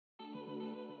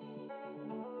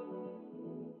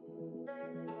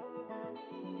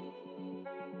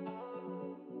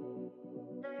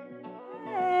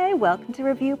welcome to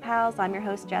Review Pals. I'm your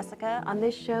host Jessica. On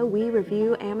this show we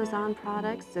review Amazon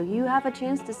products so you have a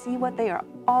chance to see what they are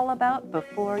all about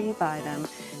before you buy them.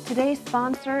 Today's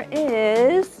sponsor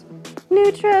is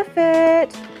Nutri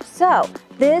Fit. So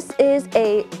this is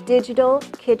a digital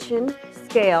kitchen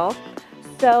scale.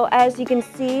 So as you can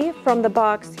see from the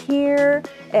box here,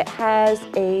 it has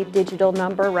a digital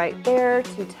number right there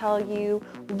to tell you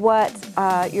what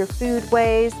your food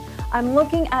weighs. I'm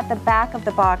looking at the back of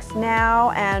the box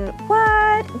now, and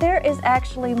what? There is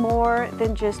actually more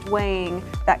than just weighing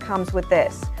that comes with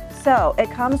this. So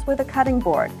it comes with a cutting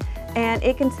board, and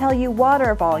it can tell you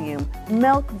water volume,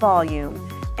 milk volume,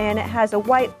 and it has a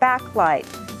white backlight.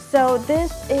 So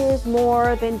this is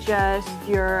more than just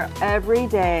your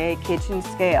everyday kitchen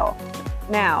scale.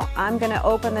 Now, I'm gonna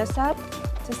open this up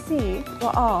to see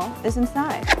what all is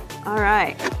inside. All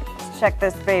right, let's check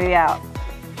this baby out.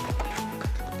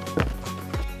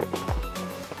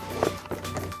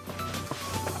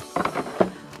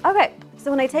 Okay,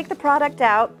 so when I take the product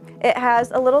out, it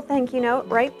has a little thank you note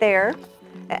right there.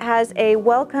 It has a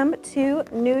welcome to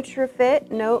Nutri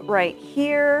Fit note right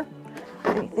here.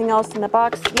 Anything else in the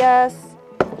box? Yes.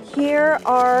 Here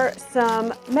are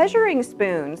some measuring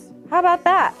spoons. How about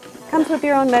that? Comes with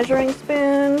your own measuring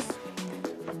spoons.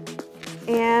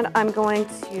 And I'm going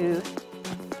to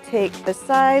take the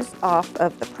sides off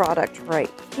of the product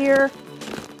right here.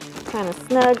 Kind of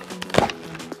snug.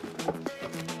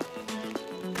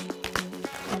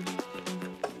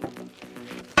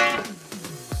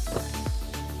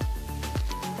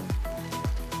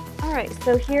 All right,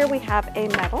 so here we have a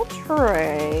metal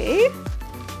tray.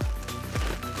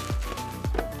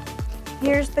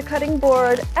 Here's the cutting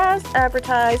board as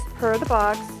advertised per the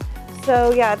box.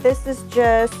 So yeah, this is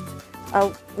just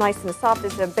nice and soft.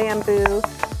 It's a bamboo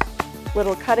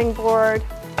little cutting board.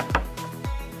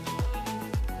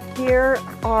 Here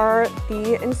are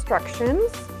the instructions,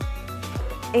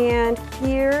 and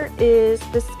here is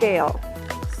the scale.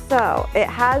 So it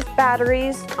has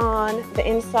batteries on the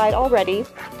inside already,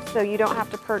 so you don't have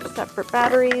to purchase separate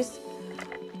batteries.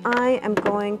 I am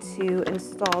going to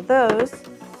install those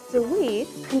so we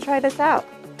can try this out.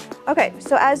 Okay,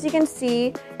 so as you can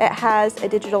see, it has a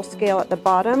digital scale at the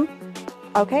bottom.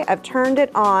 Okay, I've turned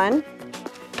it on.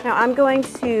 Now I'm going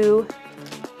to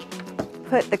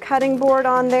put the cutting board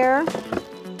on there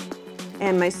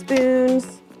and my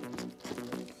spoons.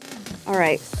 All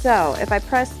right, so if I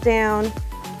press down,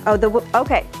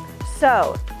 okay,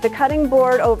 so the cutting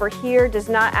board over here does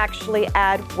not actually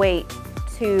add weight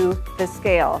to the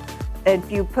scale.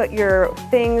 If you put your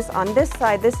things on this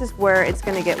side, this is where it's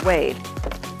going to get weighed.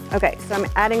 Okay, so I'm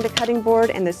adding the cutting board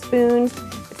and the spoons.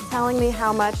 It's telling me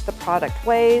how much the product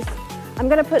weighs. I'm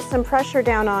going to put some pressure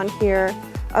down on here.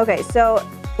 Okay, so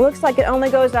looks like it only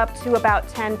goes up to about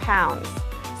 10 pounds.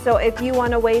 So if you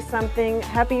want to weigh something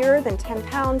heavier than 10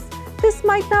 pounds, this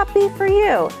might not be for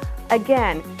you.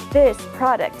 Again, this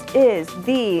product is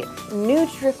the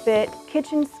Nutri Fit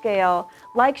Kitchen Scale.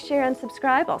 Like, share, and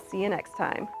subscribe. I'll see you next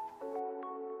time.